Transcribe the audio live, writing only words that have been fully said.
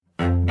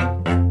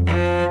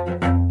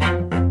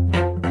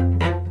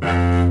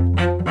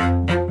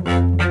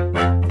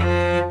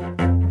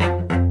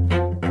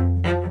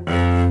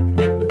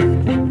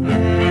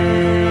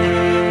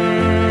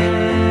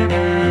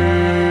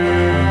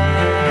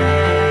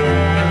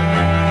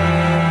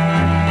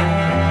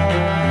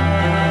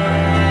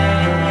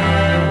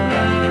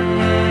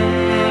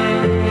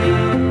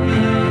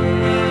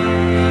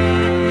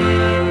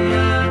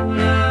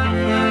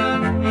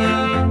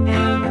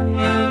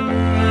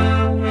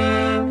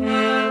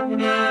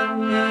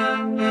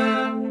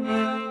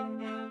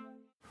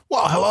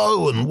Well,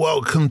 hello and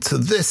welcome to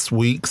this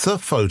week's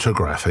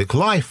Photographic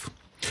Life.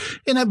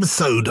 In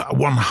episode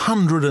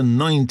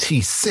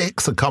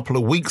 196, a couple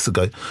of weeks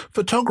ago,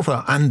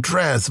 photographer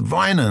Andreas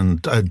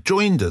Weinand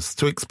joined us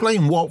to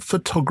explain what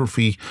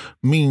photography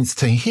means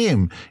to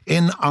him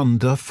in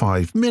under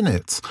 5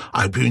 minutes.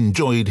 I hope you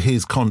enjoyed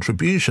his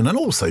contribution and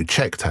also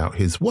checked out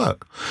his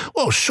work.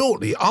 Well,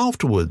 shortly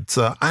afterwards,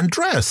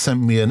 Andreas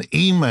sent me an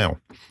email.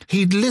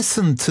 He'd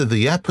listened to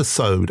the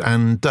episode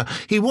and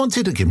he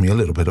wanted to give me a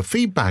little bit of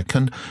feedback.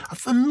 And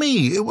for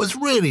me, it was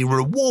really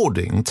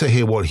rewarding to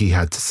hear what he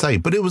had to say,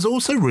 but it was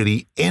also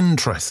really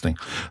interesting.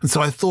 And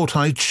so I thought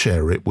I'd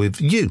share it with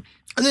you.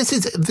 And this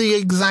is the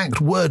exact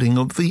wording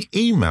of the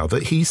email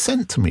that he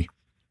sent to me.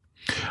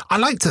 I'd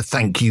like to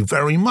thank you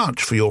very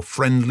much for your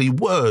friendly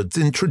words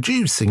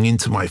introducing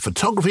into my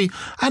photography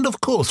and,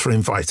 of course, for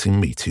inviting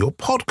me to your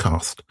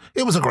podcast.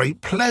 It was a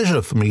great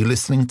pleasure for me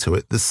listening to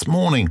it this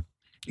morning.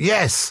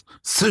 Yes,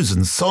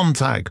 Susan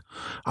Sontag.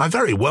 I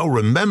very well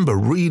remember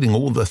reading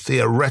all the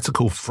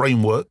theoretical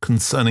framework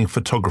concerning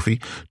photography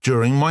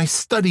during my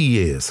study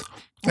years.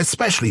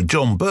 Especially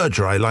John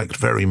Berger I liked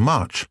very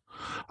much.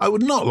 I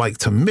would not like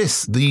to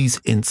miss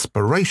these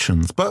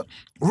inspirations, but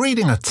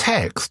reading a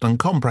text and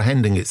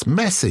comprehending its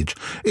message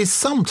is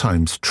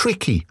sometimes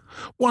tricky.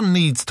 One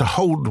needs to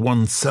hold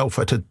oneself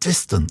at a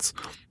distance.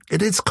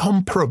 It is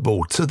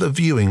comparable to the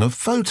viewing of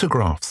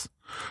photographs.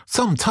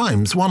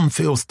 Sometimes one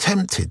feels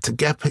tempted to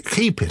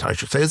keep it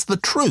as the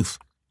truth,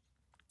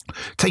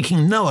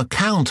 taking no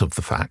account of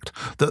the fact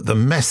that the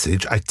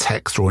message a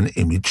text or an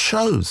image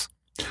shows.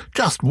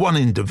 Just one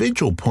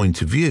individual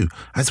point of view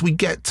as we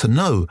get to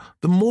know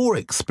the more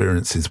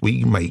experiences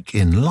we make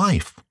in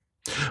life.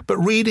 But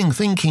reading,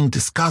 thinking,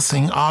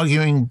 discussing,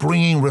 arguing,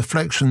 bringing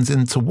reflections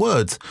into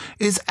words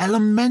is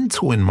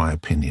elemental in my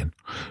opinion,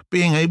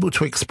 being able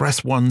to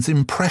express one's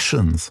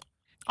impressions,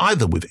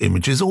 either with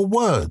images or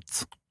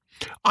words.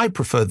 I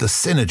prefer the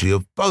synergy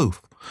of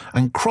both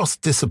and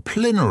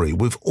cross-disciplinary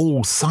with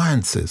all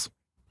sciences.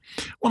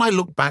 When I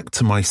look back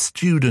to my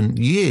student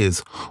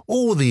years,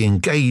 all the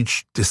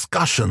engaged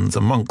discussions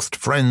amongst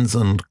friends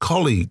and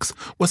colleagues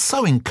were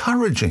so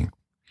encouraging.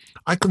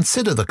 I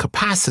consider the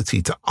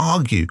capacity to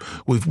argue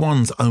with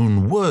one's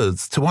own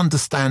words to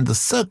understand the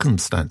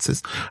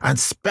circumstances and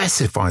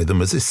specify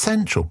them as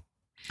essential.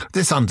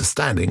 This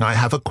understanding I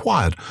have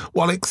acquired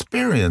while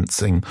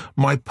experiencing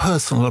my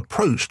personal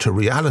approach to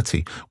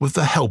reality with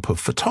the help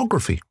of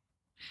photography.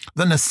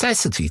 The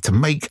necessity to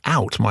make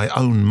out my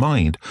own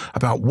mind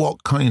about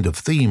what kind of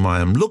theme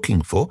I am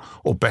looking for,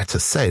 or better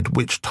said,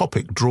 which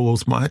topic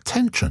draws my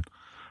attention,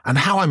 and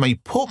how I may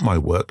put my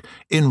work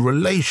in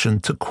relation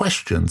to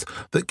questions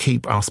that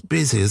keep us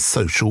busy as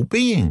social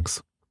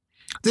beings.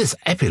 This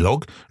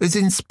epilogue is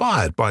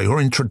inspired by your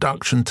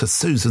introduction to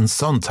Susan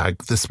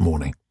Sontag this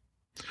morning.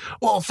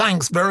 Well,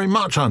 thanks very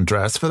much,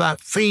 Andreas, for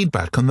that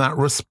feedback and that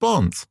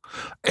response.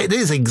 It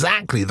is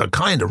exactly the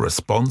kind of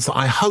response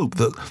I hope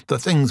that the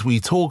things we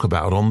talk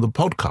about on the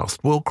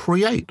podcast will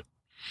create.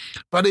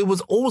 But it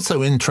was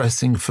also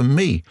interesting for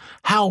me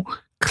how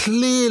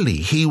clearly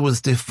he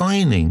was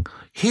defining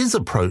his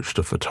approach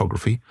to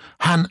photography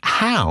and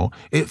how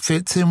it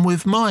fits in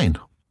with mine.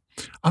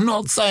 I'm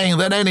not saying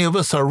that any of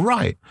us are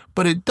right,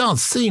 but it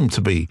does seem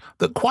to be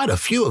that quite a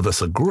few of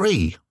us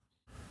agree.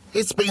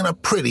 It's been a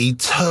pretty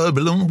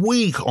turbulent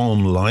week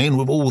online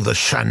with all the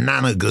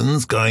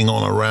shenanigans going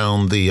on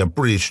around the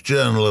British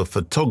Journal of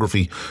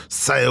Photography,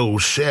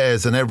 sales,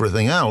 shares and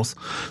everything else.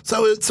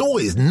 So it's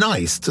always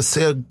nice to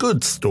see a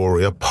good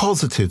story, a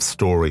positive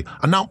story,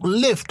 an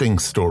uplifting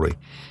story.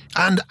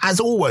 And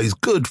as always,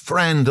 good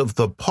friend of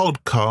the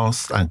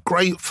podcast and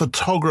great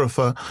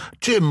photographer,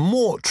 Jim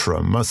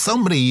Mortram,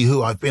 somebody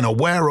who I've been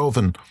aware of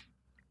and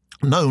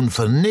known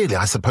for nearly,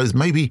 I suppose,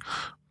 maybe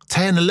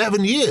 10,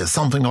 11 years,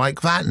 something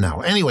like that now.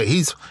 Anyway,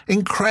 he's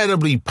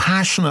incredibly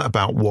passionate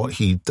about what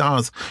he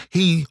does.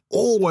 He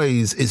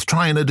always is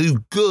trying to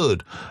do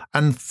good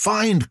and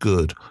find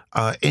good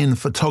in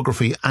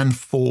photography and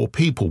for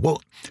people.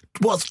 Well,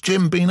 what's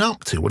Jim been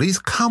up to? Well, he's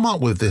come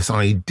up with this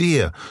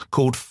idea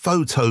called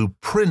Photo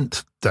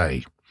Print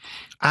Day.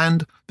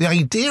 And the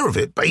idea of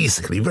it,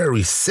 basically,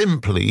 very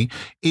simply,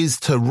 is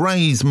to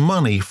raise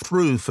money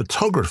through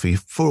photography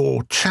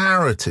for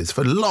charities,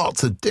 for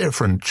lots of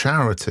different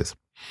charities.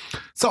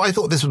 So I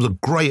thought this was a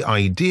great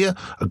idea,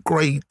 a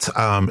great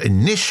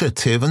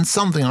initiative, and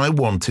something I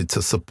wanted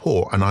to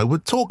support and I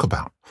would talk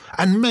about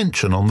and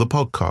mention on the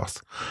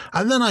podcast.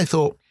 And then I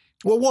thought,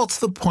 well, what's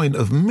the point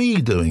of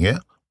me doing it?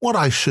 What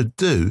I should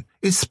do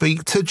is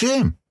speak to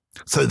Jim.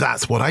 So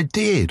that's what I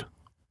did.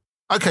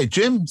 Okay,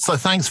 Jim, so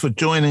thanks for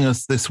joining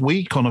us this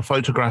week on A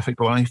Photographic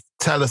Life.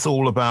 Tell us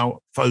all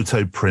about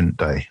Photo Print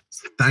Day.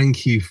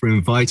 Thank you for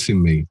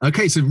inviting me.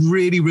 Okay, it's a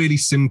really, really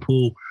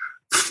simple,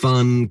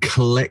 fun,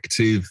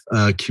 collective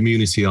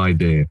community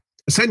idea.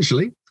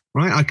 Essentially,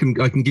 right, I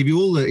can give you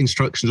all the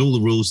instructions, all the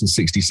rules in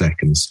 60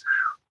 seconds.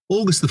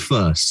 August the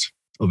 1st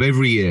of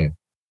every year,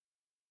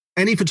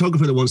 any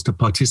photographer that wants to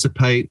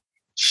participate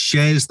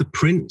shares the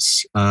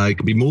prints. It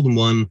can be more than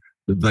one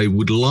that they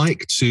would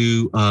like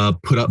to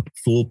put up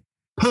for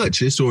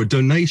purchase or a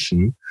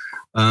donation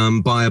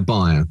by a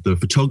buyer. The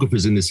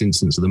photographers in this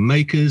instance are the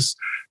makers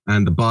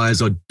and the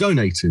buyers are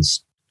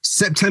donators.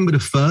 September the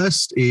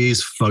 1st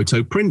is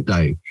Photo Print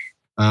Day.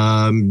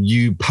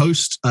 You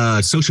post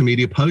a social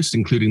media post,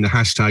 including the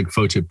hashtag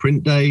Photo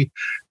Print Day,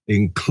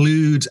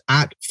 include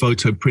at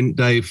Photo Print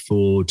Day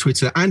for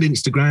Twitter and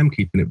Instagram,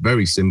 keeping it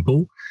very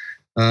simple.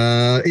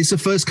 It's a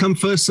first come,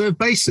 first served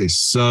basis.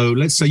 So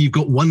let's say you've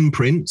got one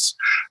print,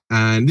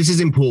 and this is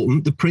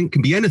important. The print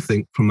can be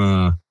anything from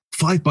a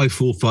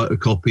 5x4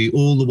 photocopy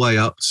all the way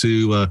up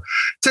to a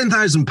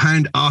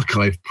 £10,000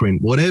 archive print.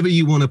 Whatever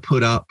you want to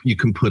put up, you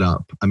can put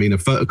up. I mean, a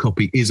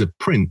photocopy is a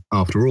print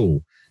after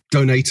all.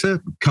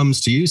 Donator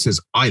comes to you,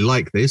 says, I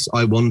like this,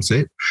 I want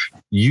it.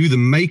 You, the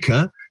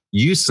maker,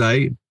 you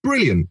say,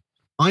 brilliant.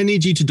 I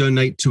need you to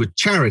donate to a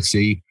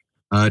charity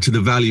to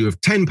the value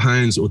of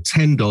 £10 or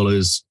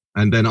 $10,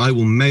 and then I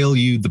will mail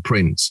you the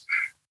print.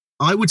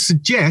 I would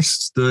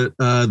suggest that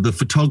the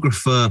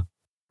photographer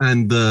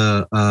and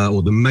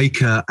the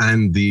maker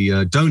and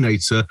the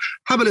donator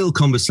have a little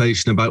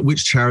conversation about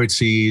which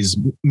charity is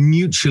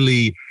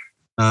mutually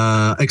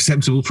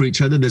acceptable for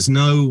each other. There's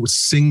no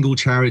single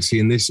charity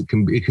in this. It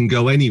can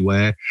go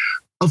anywhere.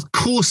 Of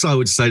course, I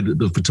would say that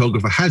the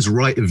photographer has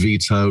right of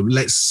veto.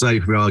 Let's say,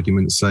 for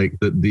argument's sake,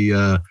 that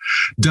the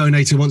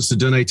donator wants to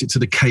donate it to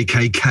the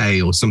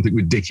KKK or something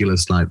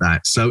ridiculous like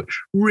that. So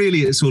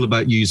really, it's all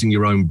about using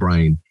your own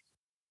brain.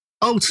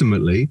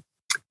 Ultimately,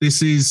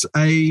 this is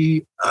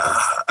a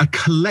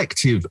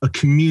collective, a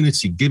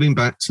community giving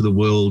back to the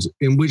world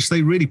in which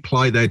they really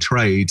ply their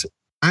trade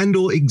and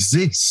or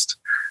exist.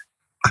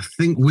 I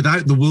think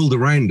without the world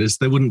around us,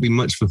 there wouldn't be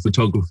much for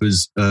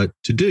photographers to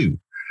do.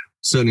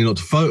 Certainly not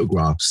to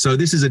photograph. So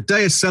this is a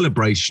day of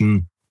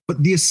celebration,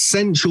 but the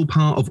essential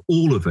part of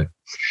all of it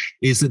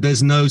is that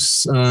there's no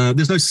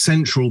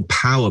central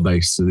power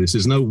base to this.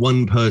 There's no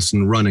one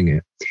person running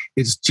it.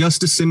 It's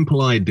just a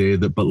simple idea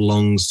that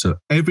belongs to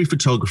every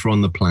photographer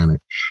on the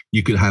planet.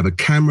 You could have a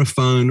camera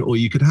phone or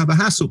you could have a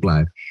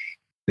Hasselblad.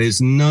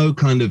 There's no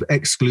kind of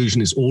exclusion.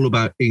 It's all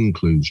about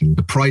inclusion.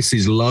 The price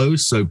is low,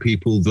 so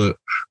people that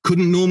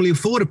couldn't normally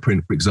afford a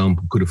print, for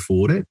example, could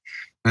afford it.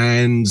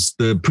 And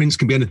the prints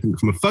can be anything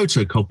from a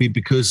photocopy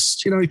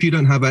because, if you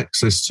don't have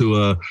access to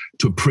a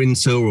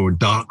printer or a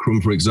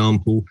darkroom, for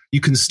example,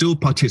 you can still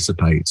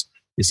participate.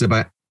 It's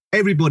about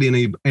everybody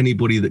and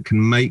anybody that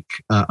can make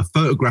a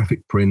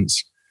photographic print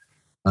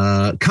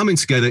coming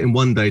together in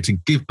one day to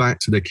give back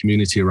to their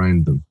community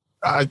around them.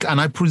 And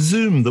I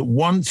presume that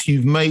once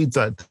you've made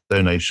that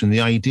donation,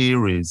 the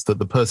idea is that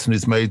the person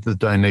who's made the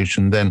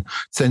donation then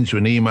sends you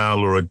an email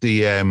or a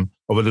DM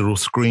of a little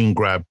screen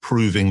grab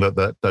proving that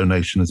that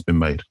donation has been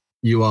made.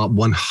 You are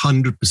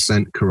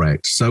 100%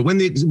 correct. So when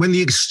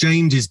the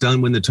exchange is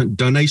done, when the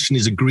donation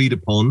is agreed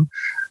upon,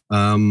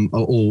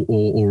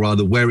 or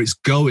rather where it's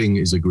going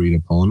is agreed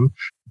upon,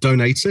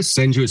 donator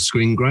sends you a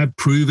screen grab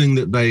proving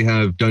that they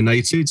have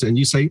donated, and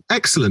you say,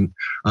 excellent.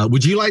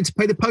 Would you like to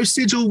pay the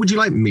postage or would you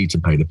like me to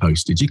pay the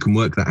postage? You can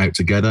work that out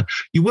together.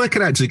 You work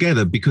it out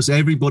together because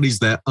everybody's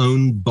their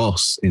own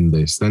boss in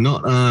this. They're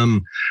not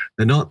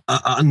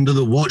under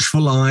the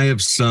watchful eye of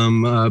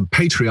some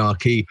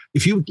patriarchy.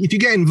 If you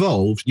get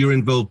involved, you're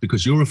involved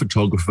because you're a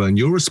photographer and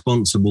you're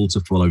responsible to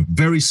follow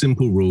very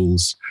simple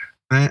rules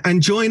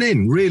and join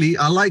in. Really,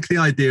 I like the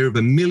idea of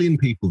 1 million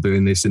people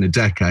doing this in a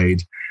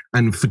decade.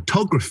 And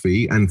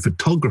photography and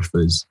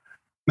photographers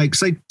make,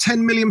 say, £10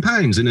 million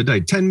in a day,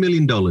 $10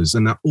 million,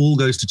 and that all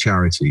goes to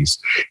charities.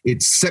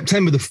 It's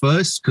September the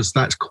 1st because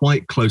that's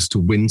quite close to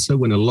winter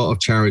when a lot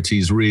of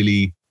charities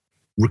really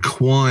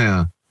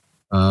require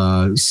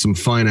some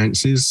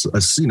finances.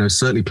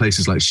 Certainly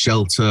places like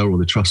Shelter or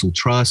the Trussell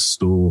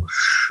Trust or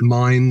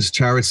Minds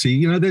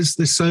Charity.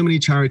 There's so many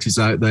charities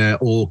out there,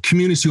 or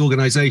community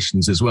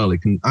organisations as well.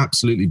 It can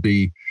absolutely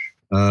be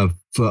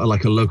for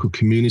like a local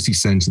community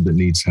centre that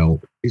needs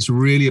help. It's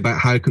really about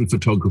how can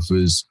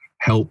photographers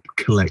help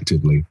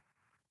collectively.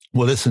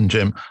 Well, listen,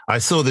 Jim, I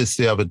saw this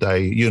the other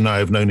day. You and I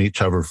have known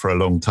each other for a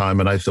long time.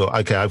 And I thought,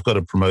 okay, I've got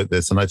to promote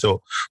this. And I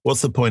thought,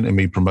 what's the point in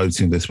me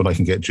promoting this when I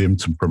can get Jim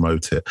to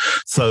promote it?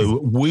 So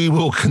we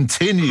will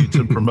continue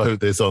to promote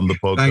this on the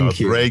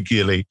podcast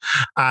regularly.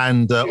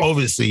 And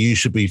obviously, you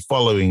should be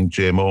following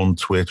Jim on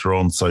Twitter,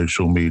 on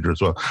social media as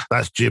well.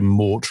 That's Jim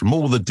Mortram.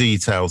 All the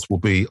details will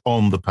be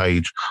on the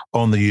page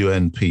on the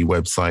UNP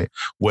website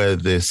where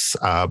this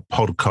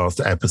podcast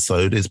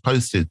episode is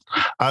posted.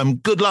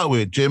 Good luck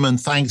with it, Jim. And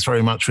thanks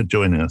very much for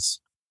joining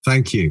us.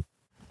 Thank you.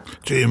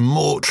 Jim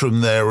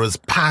Mortram there, as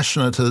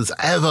passionate as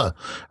ever,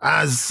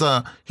 as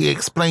he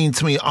explained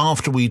to me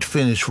after we'd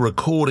finished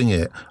recording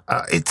it.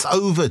 It's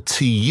over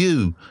to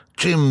you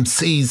Jim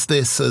sees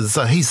this as,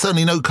 he's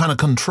certainly no kind of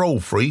control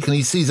freak, and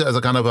he sees it as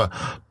a kind of a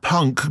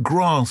punk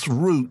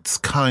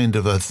grassroots kind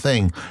of a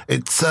thing.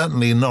 It's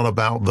certainly not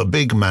about the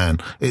big man.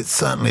 It's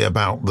certainly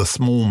about the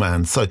small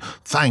man. So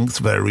thanks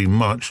very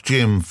much,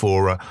 Jim,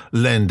 for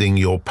lending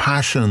your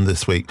passion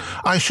this week.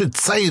 I should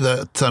say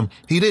that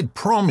he did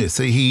promise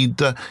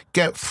he'd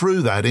get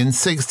through that in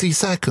 60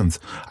 seconds.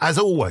 As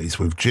always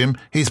with Jim,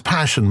 his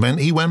passion meant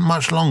he went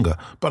much longer,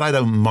 but I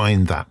don't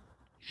mind that.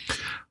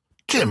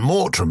 Jim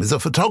Mortram is a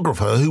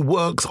photographer who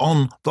works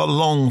on the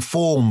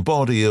long-form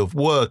body of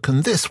work,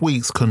 and this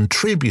week's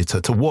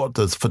contributor to What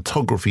Does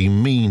Photography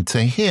Mean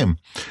to Him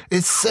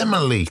is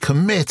similarly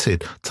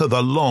committed to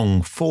the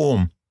long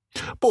form.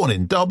 Born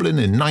in Dublin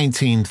in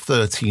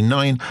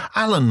 1939,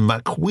 Alen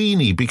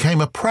MacWeeney became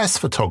a press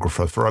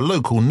photographer for a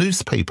local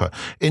newspaper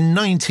in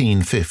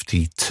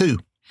 1952.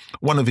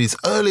 One of his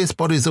earliest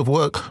bodies of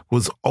work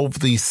was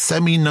of the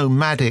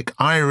semi-nomadic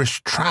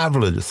Irish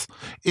travellers,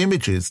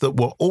 images that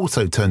were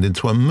also turned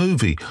into a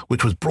movie,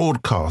 which was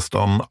broadcast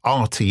on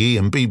RTE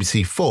and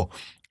BBC4,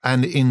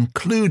 and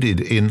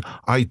included in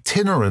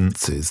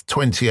Itinerance's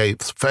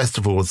 28th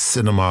Festival of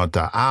Cinema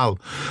d'Al,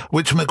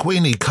 which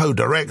MacWeeney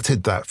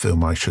co-directed that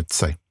film, I should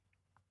say.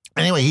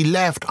 Anyway, he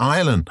left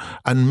Ireland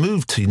and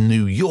moved to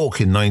New York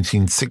in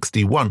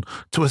 1961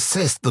 to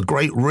assist the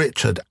great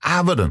Richard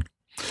Avedon.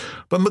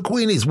 But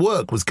MacWeeney's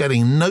work was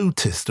getting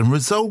noticed and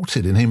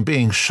resulted in him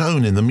being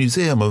shown in the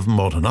Museum of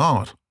Modern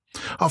Art.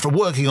 After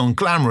working on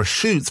glamorous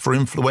shoots for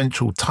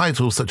influential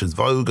titles such as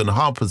Vogue and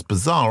Harper's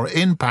Bazaar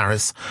in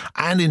Paris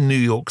and in New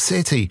York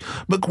City,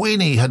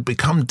 MacWeeney had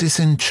become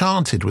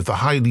disenchanted with the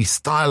highly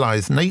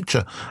stylized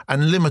nature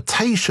and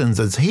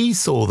limitations as he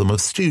saw them of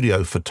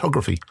studio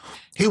photography.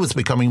 He was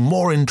becoming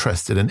more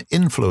interested and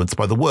influenced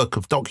by the work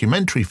of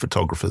documentary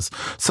photographers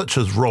such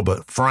as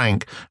Robert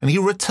Frank, and he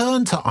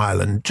returned to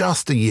Ireland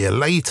just a year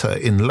later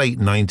in late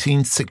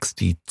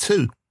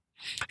 1962.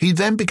 He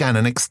then began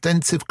an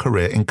extensive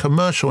career in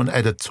commercial and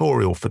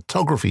editorial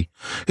photography.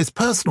 His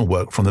personal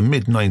work from the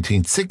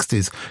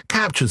mid-1960s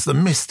captures the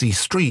misty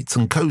streets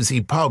and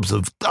cosy pubs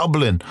of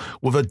Dublin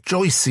with a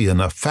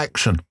Joycean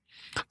affection.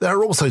 There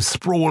are also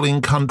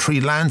sprawling country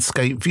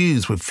landscape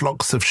views with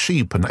flocks of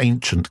sheep and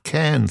ancient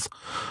cairns.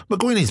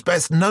 MacWeeney's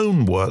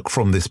best-known work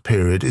from this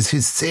period is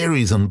his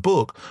series and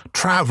book,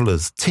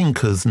 Travellers,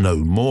 Tinkers No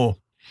More.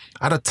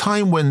 At a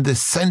time when this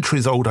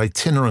centuries-old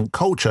itinerant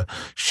culture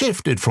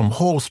shifted from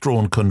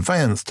horse-drawn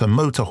conveyance to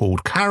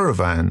motor-hauled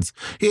caravans,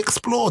 he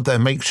explored their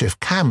makeshift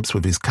camps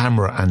with his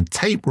camera and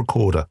tape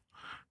recorder.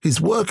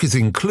 His work is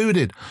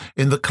included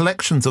in the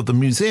collections of the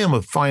Museum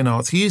of Fine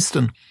Arts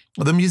Houston,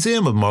 the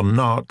Museum of Modern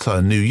Art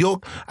New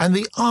York, and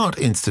the Art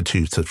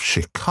Institute of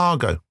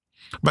Chicago.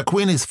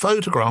 MacWeeney's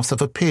photographs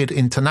have appeared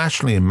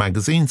internationally in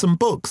magazines and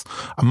books,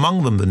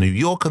 among them The New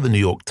Yorker, The New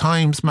York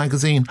Times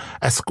Magazine,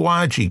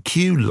 Esquire,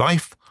 GQ,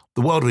 Life,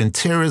 The World of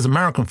Interiors,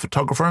 American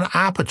Photographer, and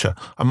Aperture,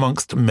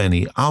 amongst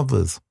many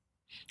others.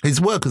 His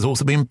work has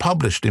also been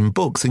published in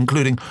books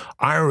including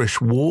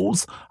Irish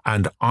Walls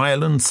and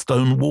Ireland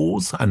Stone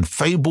Walls and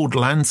Fabled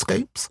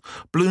Landscapes,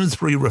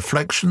 Bloomsbury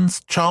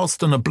Reflections,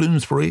 Charleston of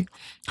Bloomsbury,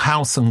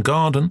 House and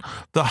Garden,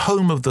 The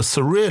Home of the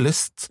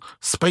Surrealists,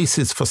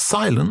 Spaces for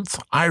Silence,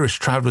 Irish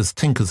Travellers,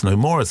 Tinkers No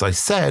More, as I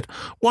said,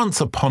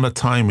 Once Upon a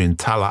Time in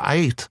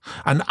Tallaght,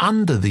 and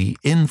Under the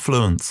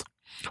Influence.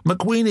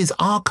 MacWeeney's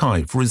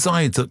archive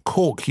resides at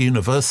Cork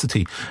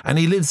University, and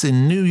he lives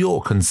in New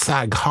York and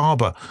Sag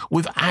Harbor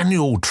with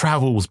annual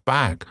travels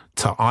back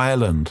to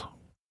Ireland.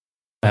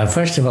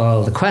 First of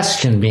all, the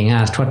question being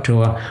asked, what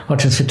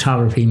does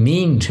photography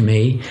mean to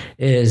me,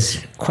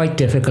 is quite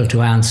difficult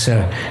to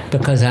answer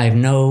because I have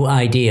no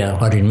idea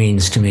what it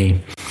means to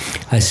me.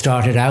 I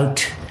started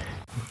out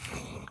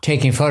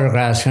taking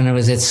photographs when I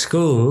was at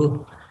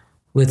school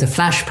with a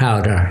flash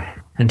powder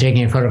and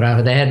taking a photograph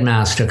of the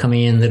headmaster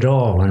coming in the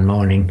door one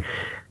morning.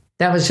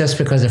 That was just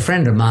because a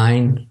friend of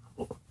mine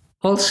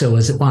also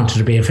wanted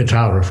to be a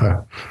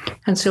photographer.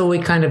 And so we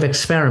kind of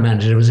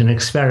experimented. It was an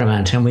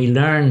experiment, and we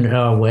learned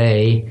our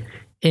way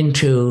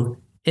into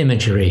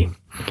imagery.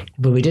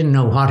 But we didn't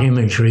know what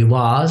imagery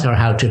was or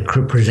how to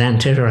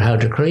present it or how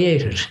to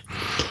create it.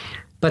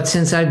 But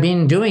since I've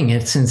been doing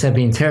it, since I've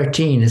been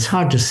 13, it's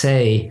hard to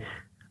say,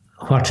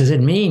 what does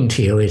it mean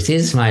to you? It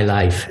is my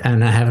life,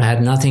 and I have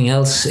had nothing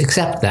else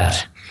except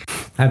that.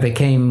 I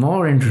became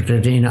more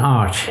interested in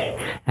art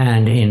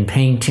and in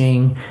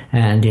painting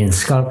and in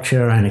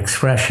sculpture and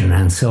expression.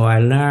 And so I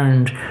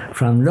learned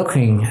from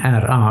looking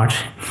at art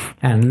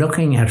and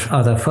looking at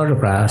other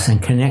photographs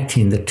and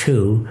connecting the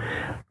two,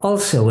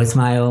 also with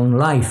my own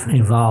life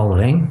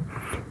evolving.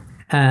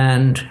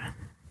 And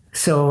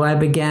so I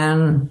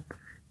began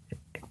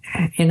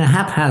in a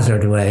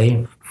haphazard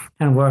way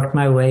and worked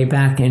my way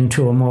back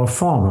into a more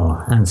formal.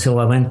 And so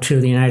I went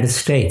to the United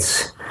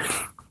States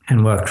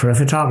and worked for a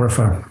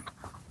photographer.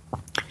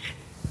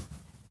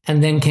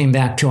 And then came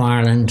back to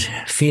Ireland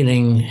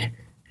feeling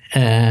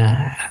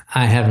I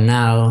have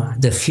now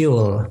the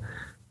fuel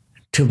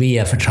to be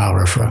a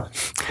photographer.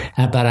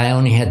 But I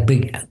only had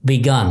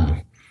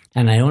begun.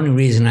 And the only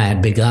reason I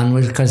had begun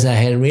was because I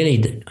had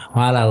really,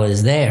 while I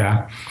was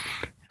there,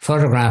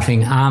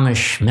 photographing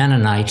Amish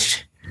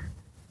Mennonite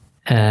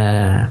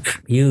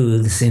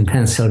youths in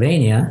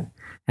Pennsylvania,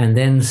 and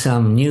then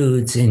some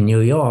nudes in New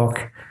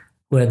York,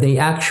 were the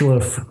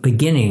actual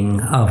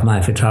beginning of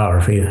my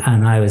photography.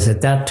 And I was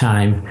at that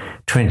time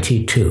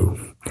 22.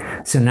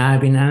 So now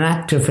I've been an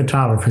active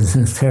photographer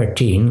since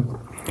 13.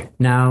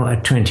 Now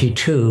at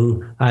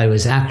 22, I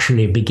was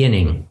actually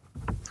beginning.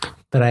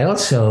 But I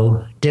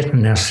also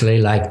didn't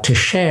necessarily like to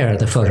share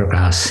the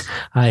photographs.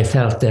 I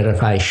felt that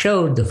if I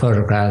showed the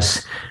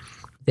photographs,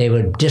 they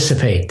would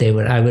dissipate.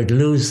 I would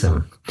lose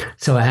them.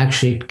 So I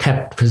actually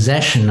kept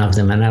possession of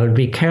them, and I would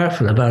be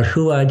careful about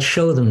who I'd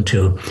show them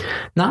to.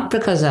 Not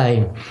because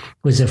I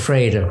was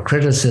afraid of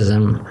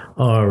criticism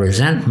or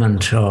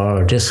resentment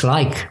or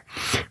dislike,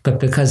 but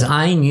because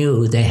I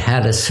knew they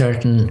had a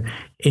certain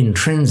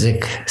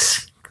intrinsic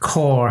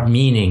core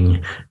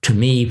meaning to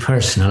me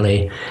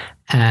personally,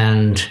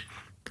 and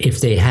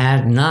if they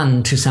had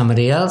none to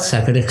somebody else,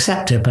 I could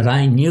accept it, but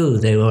I knew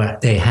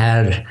they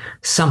had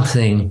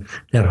something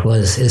that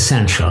was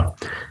essential.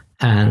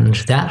 And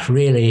that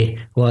really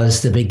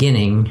was the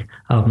beginning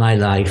of my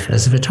life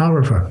as a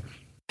photographer.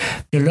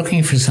 You're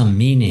looking for some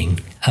meaning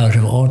out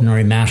of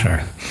ordinary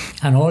matter.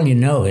 And all you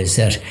know is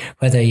that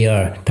whether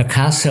you're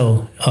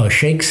Picasso or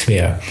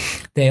Shakespeare,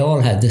 they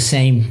all had the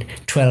same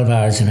 12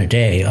 hours in a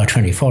day or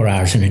 24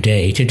 hours in a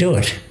day to do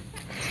it.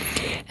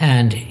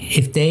 And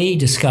if they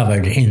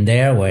discovered in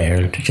their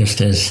world,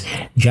 just as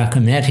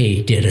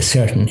Giacometti did a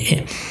certain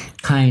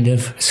kind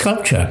of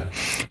sculpture,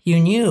 you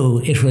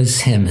knew it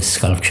was him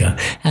sculpture.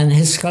 And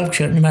his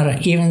sculpture, no matter,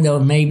 even though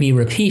it may be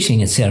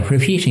repeating itself,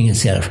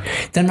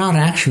 they're not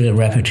actually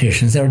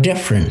repetitions, they're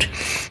different.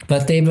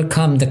 But they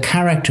become the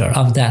character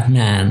of that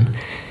man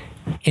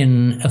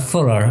in a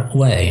fuller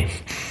way.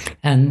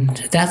 And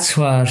that's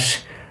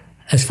what,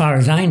 as far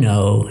as I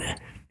know,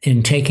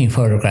 in taking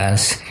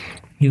photographs,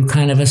 you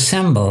kind of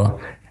assemble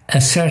a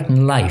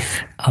certain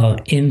life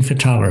in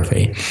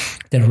photography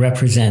that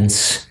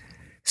represents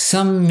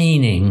some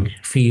meaning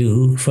for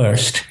you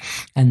first,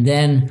 and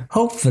then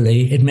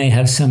hopefully it may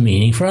have some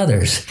meaning for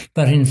others.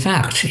 But in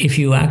fact, if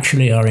you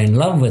actually are in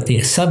love with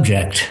the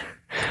subject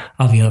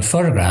of your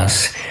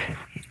photographs,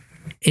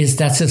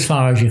 that's as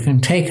far as you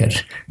can take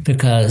it,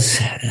 because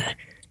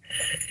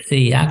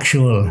the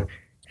actual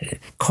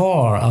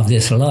core of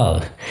this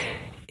love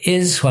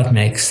is what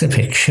makes the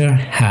picture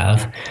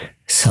have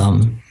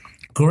some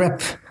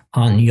grip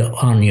on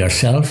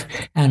yourself,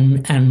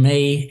 and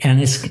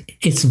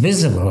it's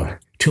visible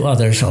to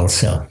others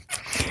also.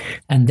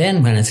 And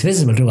then when it's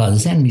visible to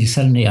others, then you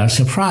suddenly are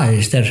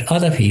surprised that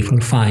other people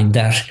find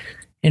that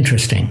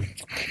interesting.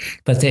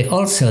 But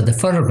the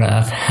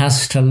photograph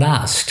has to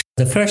last.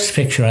 The first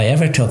picture I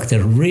ever took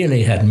that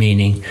really had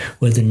meaning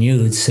were the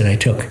nudes that I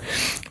took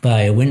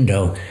by a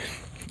window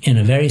in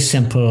a very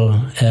simple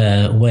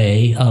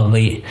way of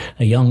a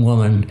young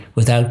woman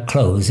without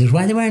clothes. They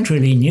weren't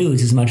really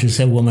nudes as much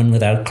as a woman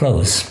without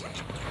clothes.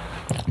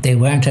 They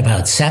weren't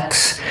about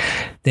sex.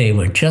 They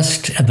were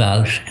just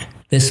about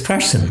this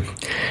person.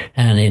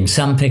 And in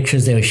some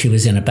pictures, she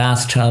was in a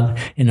bathtub.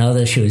 In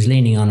others, she was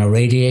leaning on a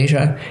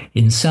radiator.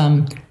 In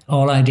some,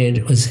 all I did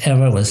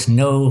there was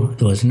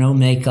no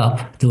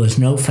makeup. There was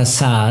no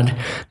facade.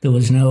 There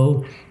was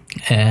no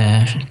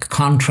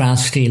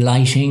contrasty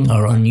lighting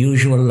or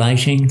unusual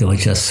lighting. There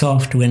was just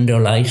soft window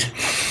light.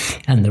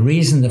 And the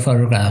reason the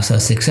photographs are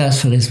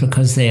successful is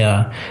because they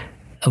are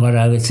what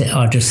I would say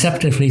are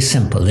deceptively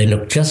simple. They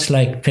look just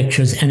like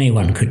pictures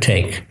anyone could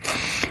take.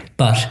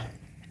 But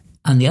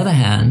on the other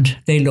hand,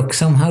 they look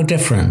somehow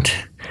different.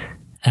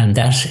 And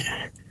that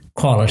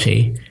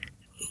quality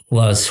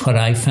was what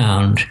I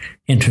found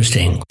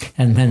interesting.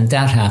 And when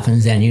that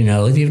happens, then you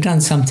know you've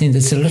done something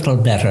that's a little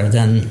better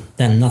than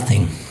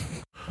nothing.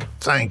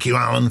 Thank you,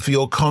 Alen, for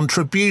your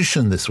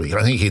contribution this week.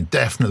 I think it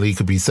definitely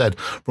could be said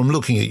from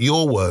looking at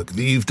your work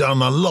that you've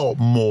done a lot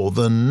more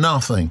than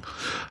nothing.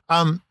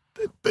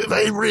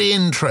 Very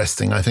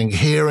interesting, I think,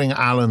 hearing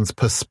Alan's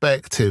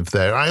perspective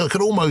there. I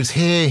could almost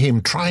hear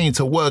him trying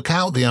to work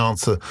out the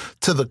answer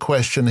to the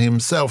question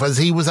himself as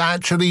he was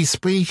actually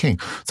speaking.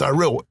 So a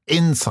real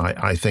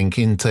insight, I think,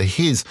 into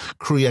his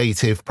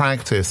creative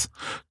practice.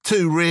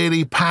 Two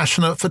really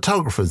passionate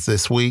photographers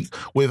this week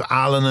with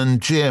Alen and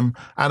Jim,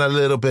 and a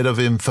little bit of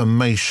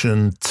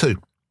information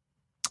too.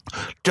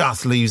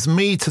 Just leaves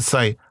me to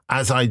say,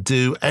 as I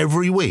do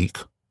every week,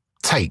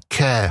 take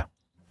care.